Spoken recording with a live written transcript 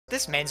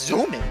This man's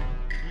zooming.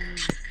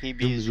 He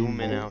be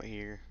zooming out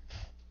here.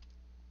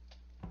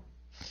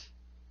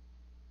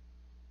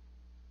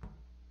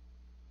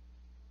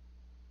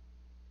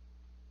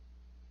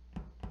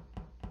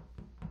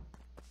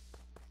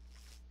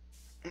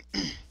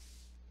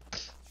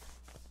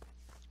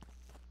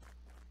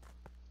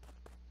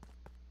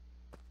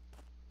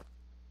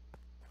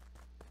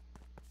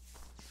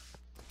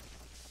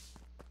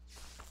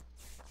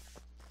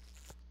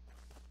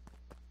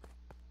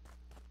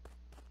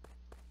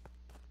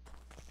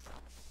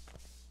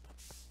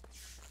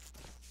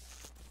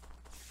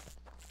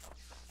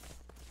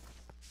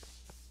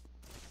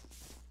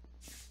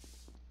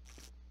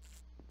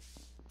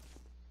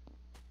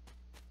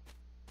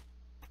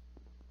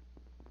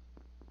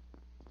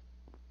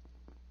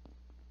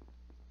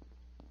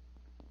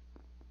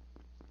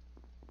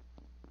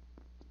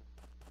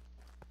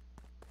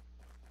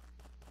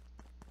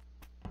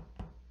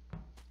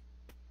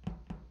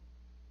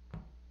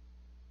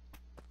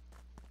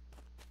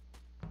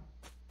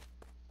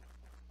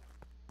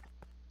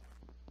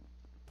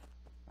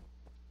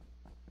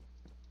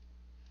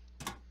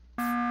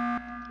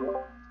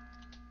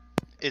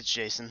 It's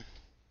Jason.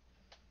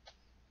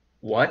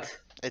 What?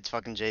 It's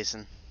fucking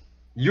Jason.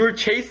 You're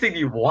chasing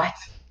me, what?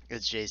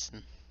 It's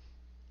Jason.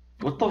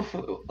 What the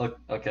f-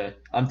 Okay,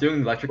 I'm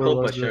doing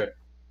electrical, but sure.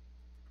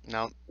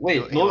 No.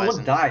 Wait, he no one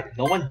wasn't. died.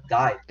 No one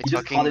died. It's He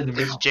just caught it in the It's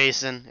middle.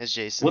 Jason. It's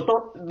Jason. What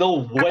the?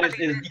 No, what is this?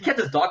 You can't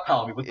just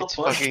dogpile me. What the It's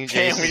fuck? fucking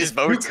Damn, Jason. we just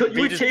voted.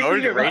 You We just chasing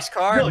voted me, a bro. race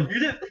car. No, you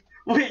didn't.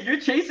 Wait, you're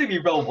chasing me,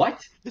 bro.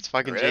 What? It's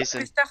fucking Rip.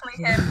 Jason. It's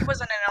definitely him. He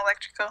wasn't in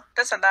electrical.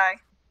 That's a lie.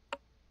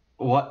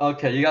 What?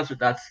 Okay, you guys.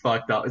 That's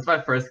fucked up. It's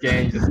my first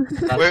game.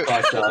 That's Wait,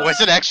 fucked up.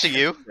 was it actually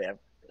you?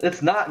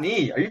 It's not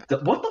me. Are you?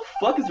 What the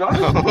fuck is wrong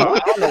with you? I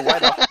don't know why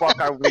the fuck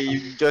are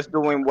we just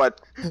doing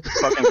what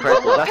fucking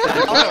crazy. That's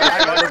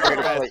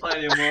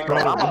the Bro,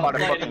 I'm about to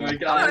fucking.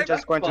 I'm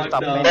just going to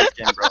stop playing this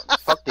game, bro.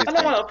 Fuck this I don't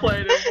game. want to play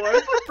anymore.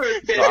 It's my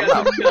first game. Bro, I'm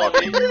not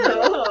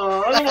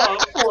I don't want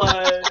to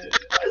play.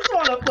 I just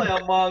want to play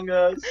Among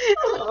Us.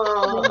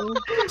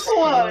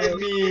 Why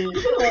me?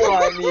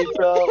 Why me,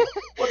 bro?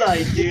 What did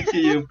I do to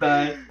you,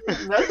 man? I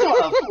just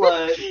want to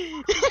play.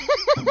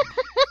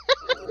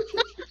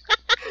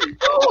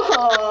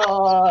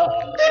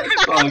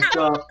 Fucked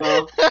up,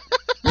 bro.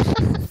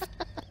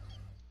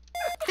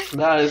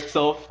 That is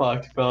so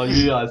fucked, bro.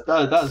 You guys,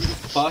 that is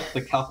fucked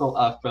the capital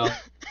F, bro.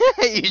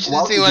 You should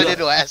Why see would what I you-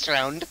 did last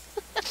round.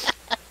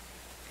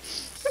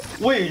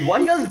 Wait, why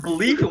do you guys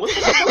believe it? What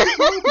the fuck is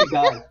wrong with you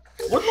guys?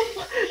 What the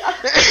fuck?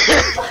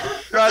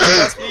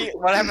 Trust me,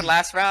 what happened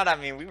last round? I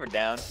mean, we were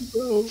down.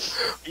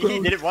 He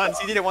did it once.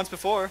 He did it once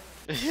before.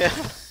 Yeah.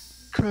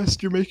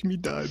 Crest, you're making me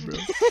die, bro.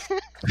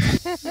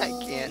 I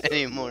can't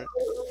anymore.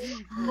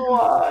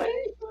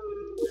 Why?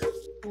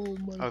 Oh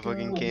my I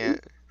fucking God.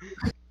 can't.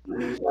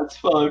 That's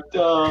fucked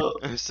up.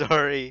 I'm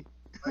sorry.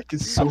 I can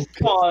so It's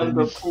fun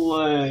to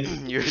play.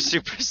 You're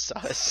super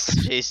sus,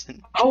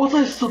 Jason. How was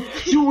I so?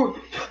 You were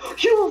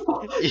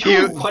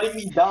running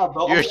me down,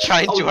 bro. You're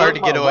trying I was too hard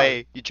to running get my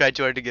away. You tried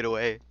too hard to get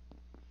away.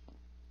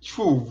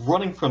 You were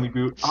running from me,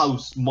 dude. I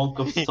was monk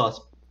of sus.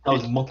 That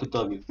was monk of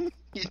W.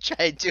 You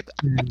tried too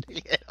hard to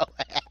get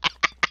away.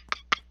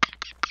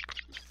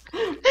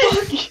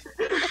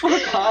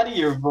 Fuck out of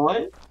here,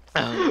 boy.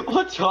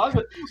 What's wrong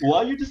with? Why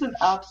are you just an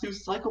absolute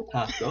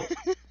psychopath, bro?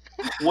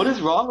 What is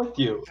wrong with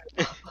you?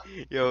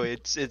 Yo,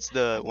 it's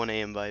the 1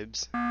 AM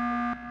vibes.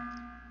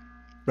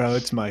 Bro,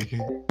 it's Mikey.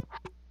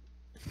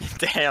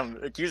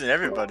 Damn, accusing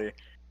everybody.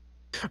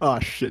 Oh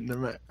shit, never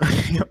mind.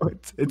 Yo,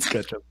 it's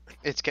ketchup.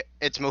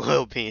 It's my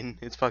Lil Peen.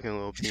 It's fucking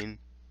Lil Peen.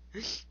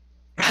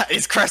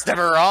 Is Crest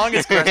ever wrong?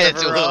 Is Crest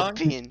It's ever Lil wrong?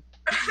 Peen.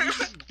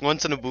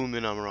 Once in a blue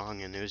moon, I'm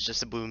wrong, and it was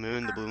just a blue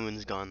moon. The blue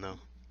moon's gone though.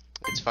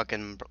 It's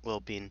fucking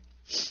Lil Peen,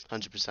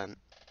 100%.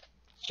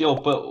 Yo,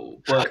 but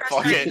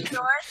Fuck it.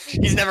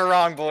 He's never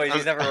wrong, boys.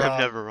 He's never I'm wrong.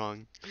 never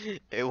wrong.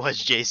 It was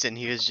Jason.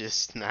 He was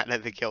just not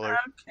the killer.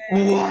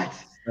 Okay. what?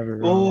 Never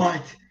wrong.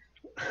 What?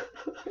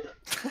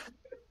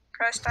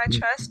 Crest, I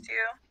trust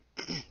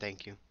you.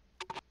 Thank you.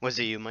 Was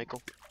it you,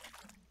 Michael?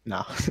 No.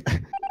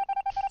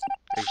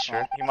 Are you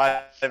sure? He might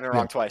have been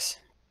wrong twice.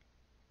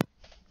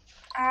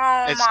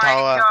 Oh It's my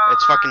Tala. God.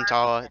 It's fucking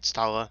Tala. It's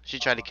Tala. She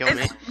tried to kill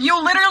me. You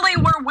literally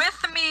were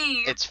with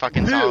me. It's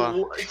fucking Tala.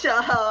 Dude,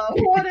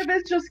 what if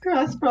it's just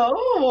Crest, bro?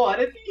 What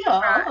if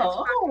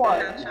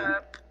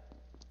Ketchup.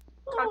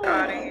 Fuck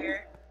out of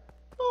here.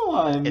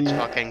 It's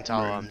fucking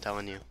Tala. I'm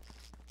telling you.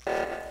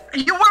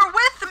 You were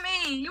with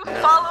me. You No.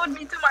 followed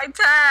me to my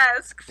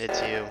tasks.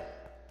 It's you.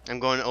 I'm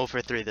going 0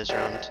 for 3 this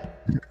round.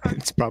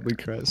 It's probably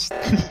Crest.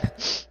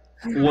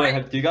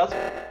 Wait, do you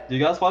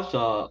guys watch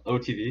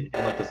OTV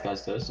and like this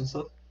guy's toast and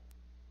stuff?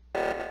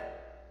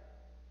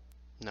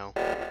 No.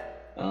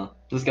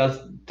 This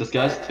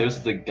guy's toast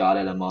is the god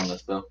at Among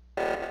Us, bro.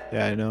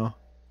 Yeah, I know.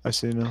 I've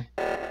seen him.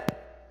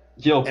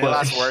 Yo, Any but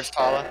last words,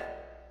 Tala?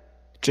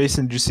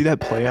 Jason, did you see that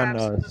play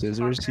on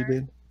Scissors he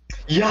did?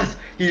 yes,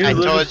 he I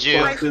literally told you.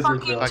 fucked I scissors,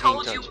 fucking bro.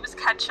 told touch. you it was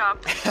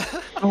ketchup.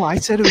 Oh, I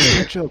said it was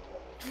ketchup.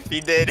 He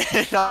did.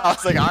 I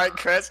was like, alright,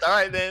 Crest,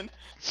 alright then.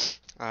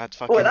 That's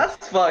fucking. Wait,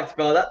 that's fucked,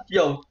 bro.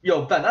 Yo,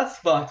 Ben, that's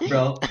fucked,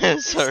 bro.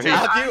 Sorry.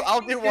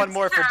 I'll do one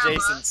more for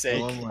Jason's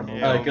sake. One more.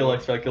 Yeah. Alright, good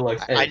luck, bro. Good luck.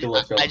 Hey, good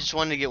luck, bro. I just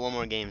wanted to get one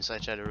more game, so I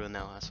tried to ruin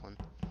that last one.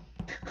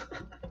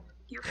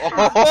 You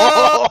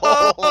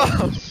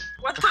Oh!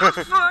 What the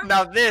fuck?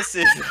 Now this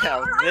is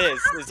how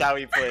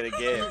we play the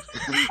game.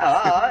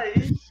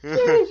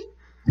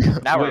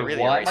 Now we're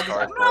really why race am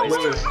I card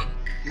just- boys.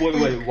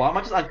 Wait, why am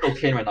I just on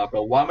cocaine right now,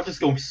 bro? Why am I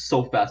just going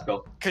so fast,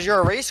 bro? Cause you're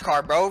a race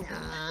car, bro. Oh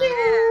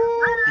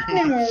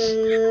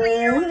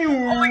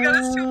my god,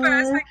 it's too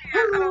fast. I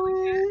can't. Ew,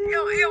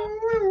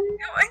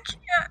 I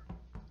can't.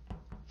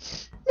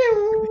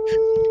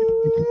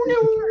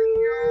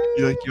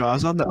 You're like, yo, I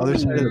was on the other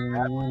side of the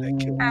map when that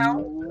killed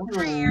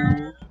me.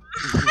 Ow.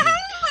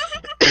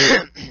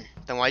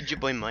 Then why'd you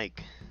blame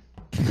Mike?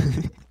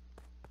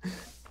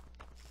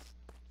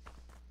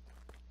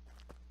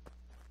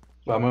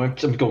 Bro, I'm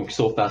going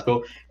so fast,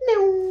 bro.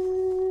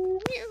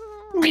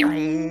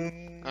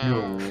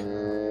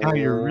 Now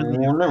you're really.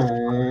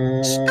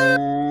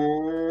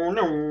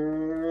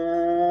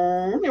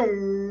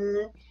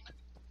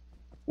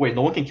 Wait,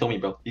 no one can kill me,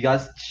 bro. You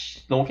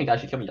guys, no one can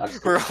actually kill me.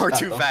 We're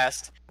too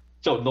fast.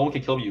 Joe, no one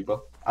can kill you,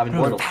 bro. I'm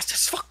immortal. Fast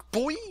as fuck,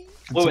 boy.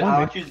 Wait,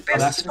 I'm This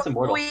actually just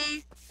immortal. boy.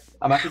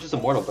 I'm actually just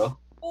immortal, bro.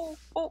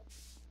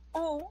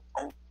 Oh.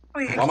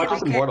 Wait, Why am I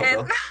just immortal,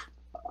 bro?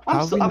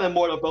 I'm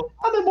immortal, bro.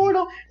 I'm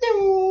immortal.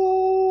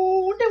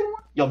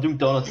 Yo, I'm doing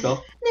donuts,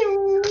 bro.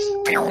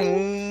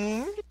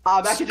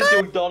 I'm actually just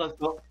doing donuts,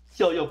 bro.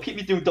 Yo, peep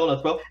me doing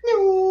donuts, bro.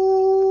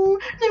 You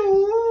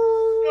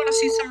wanna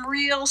see some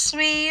real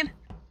speed?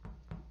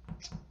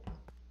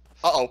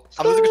 Uh-oh,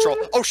 I'm losing control.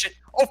 Oh shit.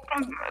 Oh,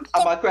 I'm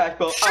on crash,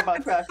 bro. I'm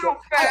on crash, bro.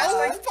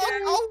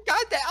 oh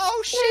god,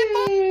 oh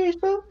shit. Jeez,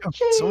 bro. Yo,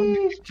 someone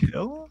Jeez. get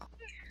killed?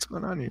 What's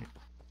going on here?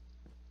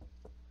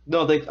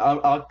 No,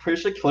 I'm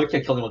pretty sure killer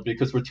can't kill anyone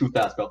because we're too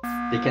fast, bro.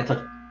 They can't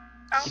touch.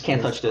 You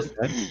can't touch this.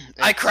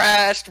 I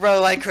crashed,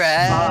 bro. I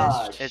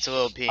crashed. It's a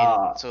little peen.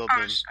 It's a little Oh,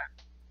 peen. shit.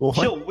 What?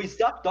 Yo, we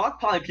stop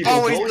dogpiling people,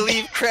 Always bro.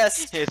 believe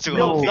Crest. It's a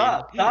No, little peen.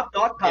 stop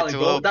dogpiling, It's a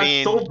bro. little That's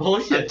bean. so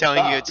bullshit. I'm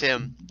telling you, Stop. it's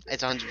him.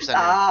 It's 100%.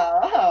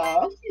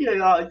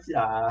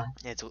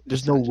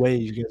 There's no way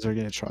you guys are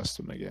gonna trust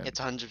him again. It's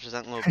 100%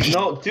 little peen.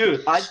 No,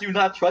 dude, I do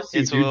not trust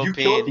you, It's a dude. little You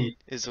killed peen. me.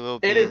 It's a little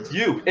peen. It is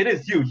you. It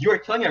is you. You are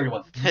killing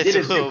everyone. It's It a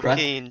is you, little Crest.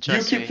 peen. You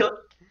Trust me. keep killing.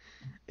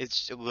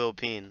 It's a little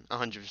peen.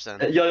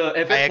 100%. Yo, if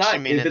it's I actually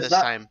not, mean if it it's this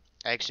not, time.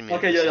 I actually mean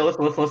okay, it this yo,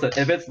 time. listen.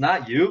 If it's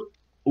not you,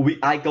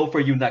 I go for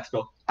you next,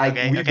 bro.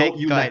 Okay, we okay, vote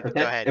you go next, ahead,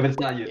 okay? go ahead. If it's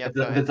not you, Yep, if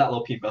go it's not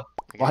low P, bro.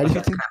 Why do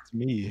you think it's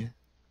me?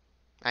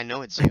 I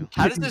know it's you.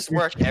 How does this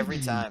work every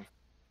time?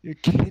 You're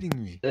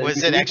kidding me.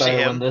 Was You it can do actually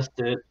better him? than This,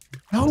 dude.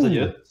 No. Was it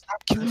you?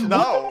 Stop killing me.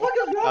 No. What the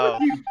fuck is wrong Oh.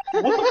 with you?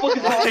 What the fuck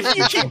is wrong with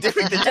You keep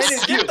doing this. It Just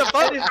is skip you. the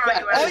button. It is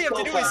bad. All It you have to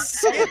so do is bad.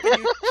 skip and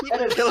you It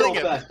keep is killing so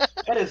him. bad.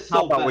 It is How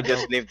so about bad. we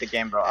just bro. leave the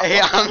game, bro? Hey,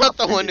 I'm not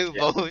the one who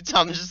votes.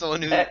 I'm just the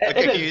one who It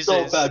is so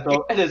accuses. bad,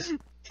 bro.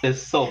 It's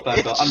so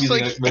bad, bro. It's I'm just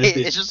using like-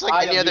 emergency. it's just like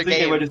I any am other using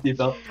game. emergency,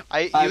 bro. You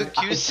I'm-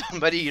 accuse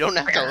somebody, you don't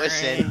have to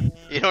listen.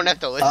 You don't have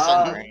to listen.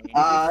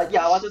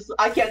 Yeah,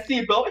 I can't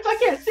see, bro. I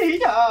can't see,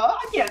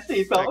 I can't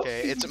see, bro.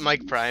 Okay, it's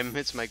Mike Prime.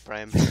 It's Mike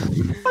Prime.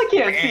 I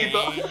can't see,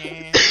 bro.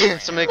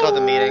 Somebody called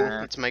the meeting.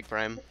 It's Mike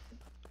Prime.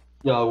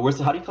 Yo,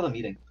 how do you call the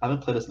meeting? I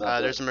haven't played this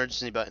map. There's an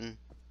emergency button.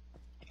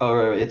 Oh,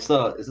 right. Is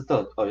it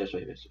the? Oh, yeah, sure.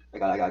 I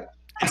got it.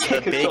 It's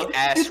the big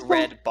ass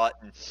red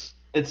button.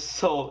 It's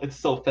so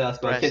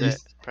fast, bro. I Press can't it.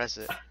 use. Press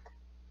it.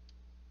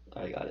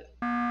 I got it.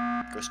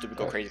 Go stupid,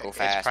 go crazy, go It's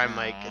fast. Prime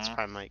Mike. It's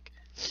Prime Mike.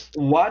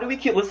 Why do we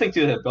keep listening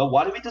to him, bro?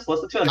 Why do we just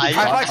listen to him? I-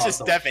 Prime Mike's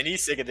just deaf and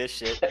he's sick of this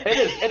shit.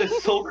 It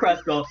is so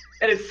cracked, bro.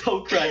 It is so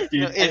cracked,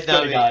 dude. No, I it's swear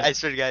not to me. God. I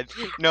swear to God.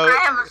 No, I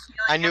have a feeling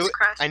I knew. it's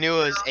Crest. I knew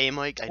it was a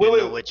Mike. I Wait, didn't wait,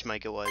 know wait. which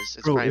Mike it was.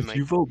 It's Bro, Prime if Mike.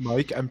 you vote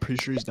Mike, I'm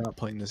pretty sure he's not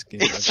playing this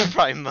game. It's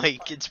Prime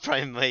Mike. It's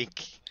Prime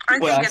Mike. I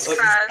Wait, think it's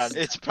Crest.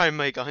 It's Prime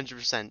Mike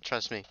 100%.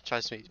 Trust me.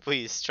 Trust me.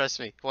 Please, trust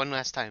me. One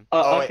last time.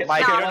 Oh, Okay. wait,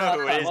 Mike, No, you don't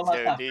know who it is, one last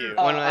dude, time. do you?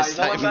 One last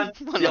alright, time.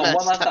 Yo,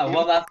 one last time.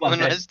 One last one. One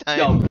okay? last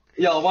time.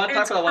 Yo, one time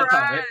It's for the one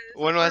time, right? Crest.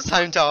 One last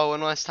time, Tal.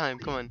 One last time.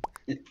 Come on.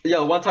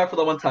 Yo, one time for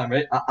the one time,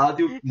 right? I'll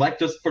do Mike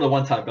just for the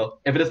one time, bro.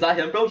 If it is not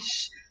him, bro,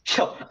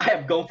 yo, I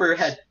am going for your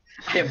head.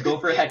 I am going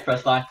for your head,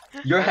 Crestline.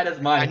 Your head is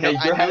I mine. know. Okay?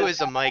 Your I head knew it is...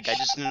 was a Mike. I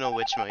just didn't know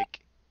which Mike.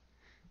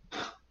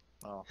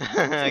 Oh.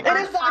 It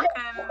I is not him.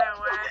 fucking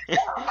know it.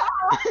 It's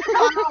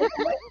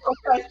so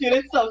crash, dude.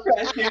 It's so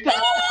crash, dude.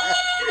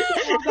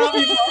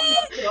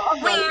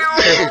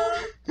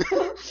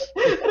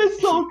 It is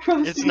so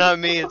crash. It's not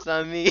me. It's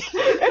not me.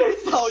 It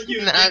is so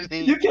you. Not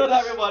me. You killed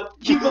everyone.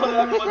 You killed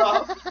everyone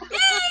off.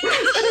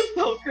 It is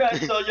so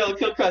crash. So yo,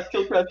 kill crash,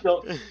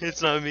 yo.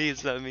 It's not me.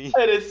 It's not me.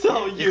 It is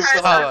so you. It's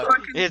Crest, Tala. I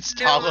fucking It's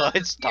knew Tala. it.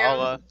 It's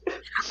Tala.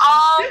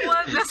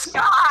 Oh, this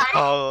guy.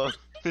 Tala.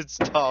 It's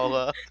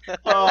Tala.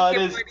 Oh, it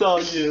is so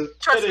you.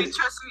 Trust It me, is-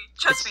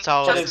 trust It's me.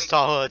 Tala. Trust It's me.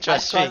 Tala.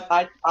 Trust me.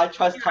 I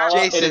trust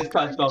Tala. It Jason. is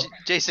Crash, bro.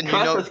 Jason, you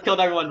Crash know. has killed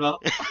everyone, bro.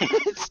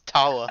 It's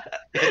Tala.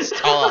 It's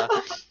Tala.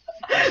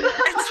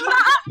 It's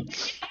not me.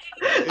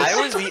 I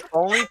was the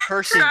only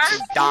person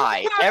to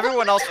die.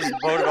 Everyone else was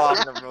voted off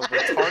in a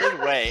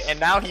retarded way, and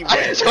now he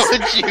I wins. told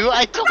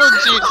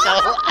you so.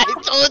 I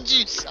told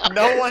you so.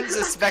 No one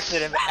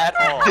suspected him at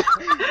all.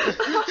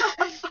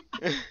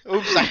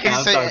 Oops,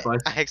 I'm sorry, I bud.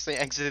 actually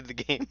exited the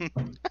game.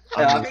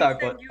 Hey, I'm sorry,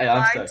 bud. Hey,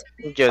 I'm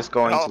sorry. Just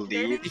going Oh, to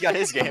leave. he got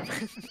his game.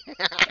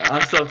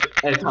 I'm so.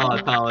 Hey,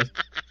 Tyler.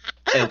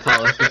 Hey,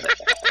 Tyler.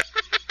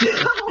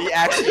 He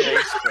actually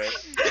rage quit.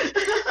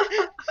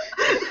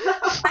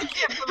 I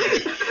can't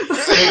believe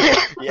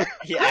this. Yeah,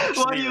 he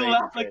actually Why do you rage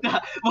laugh like quit.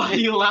 that? Why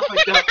do you laugh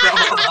like that,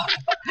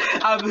 bro?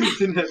 I'm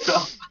losing it, bro.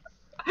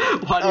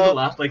 Why do you Oh,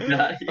 laugh like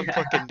that? I'm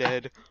fucking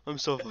dead. I'm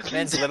so This fucking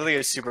man's dead. literally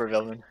a super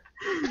villain.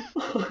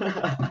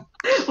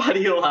 Why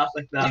do you laugh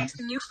like that?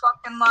 Jason, you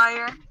fucking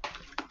liar.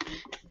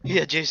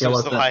 Yeah, Jason Yeah,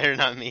 was the listen. liar,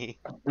 not me.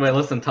 Wait,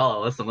 listen, Tyler,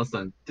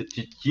 listen. Do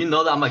you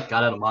know that I'm like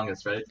god at Among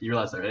Us, right? You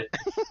realize that, right?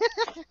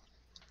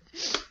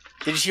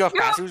 Did you see how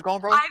fast he was going,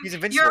 bro? He's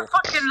You're invincible. a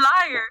fucking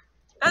liar.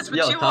 That's what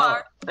you Tyler.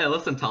 are. Hey,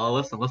 listen, Tyler,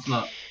 listen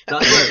up.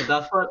 That's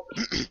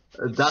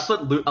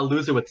what a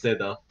loser would say,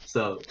 though.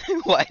 So.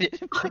 Why did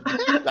That's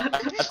I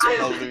what a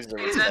don't loser think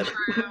would that's say.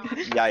 true.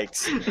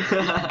 Yikes.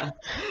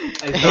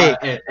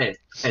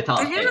 Hey,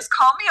 Tyler. Did you Hey. just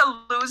call me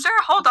a loser?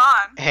 Hold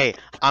on. Hey,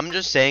 I'm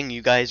just saying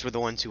you guys were the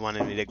ones who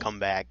wanted me to come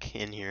back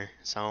in here,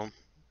 so.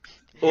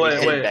 Wait.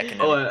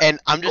 And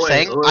I'm just Wait,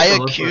 saying, listen, I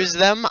listen. accused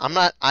them. I'm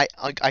not. I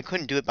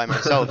couldn't do it by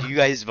myself. You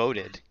guys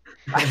voted.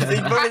 They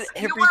voted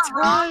You every were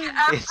wrong time.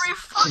 every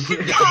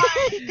fucking time.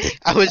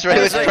 I was I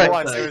right was with right Fred.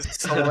 once. It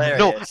was hilarious.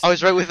 No, I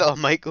was right with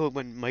Michael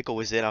when Michael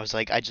was in. I was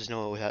like, I just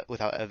know it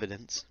without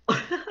evidence.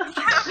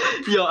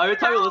 Yo, every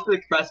time you listen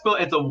to Crespo,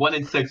 it's a 1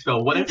 in 6, bro.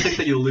 1 in 6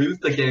 that you lose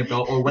the game,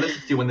 bro, or 1 in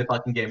 6 you win the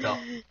fucking game, bro.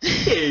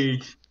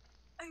 Hey,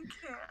 I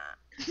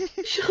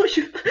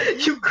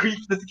can't.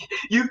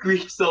 you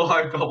grief so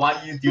hard, bro. Why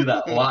do you do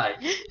that? Why?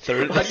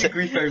 Third, Why do you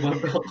grief everyone,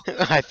 bro?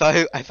 I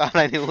thought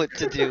I knew what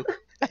to do.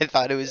 I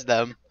thought it was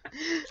them.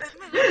 And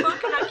then you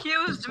fucking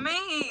accused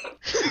me.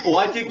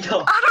 Why'd you go?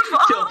 Out of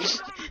all.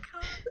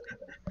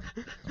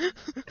 Yo.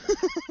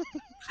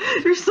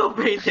 You're so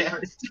brain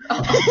damaged.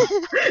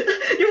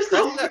 You're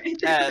so brain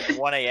damaged. At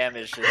 1 a.m.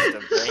 is just a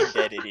brain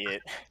dead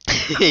idiot.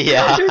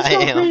 Yeah, You're I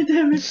so am. brain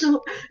damaged,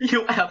 bro.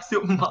 You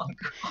absolute monk.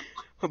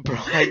 Bro,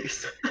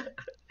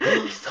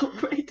 You're so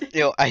brain damaged.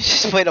 yo, I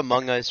just played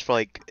Among Us for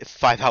like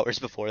 5 hours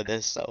before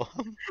this, so.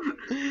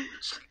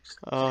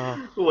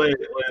 Wait.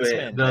 This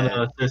man No,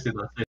 dead. seriously though.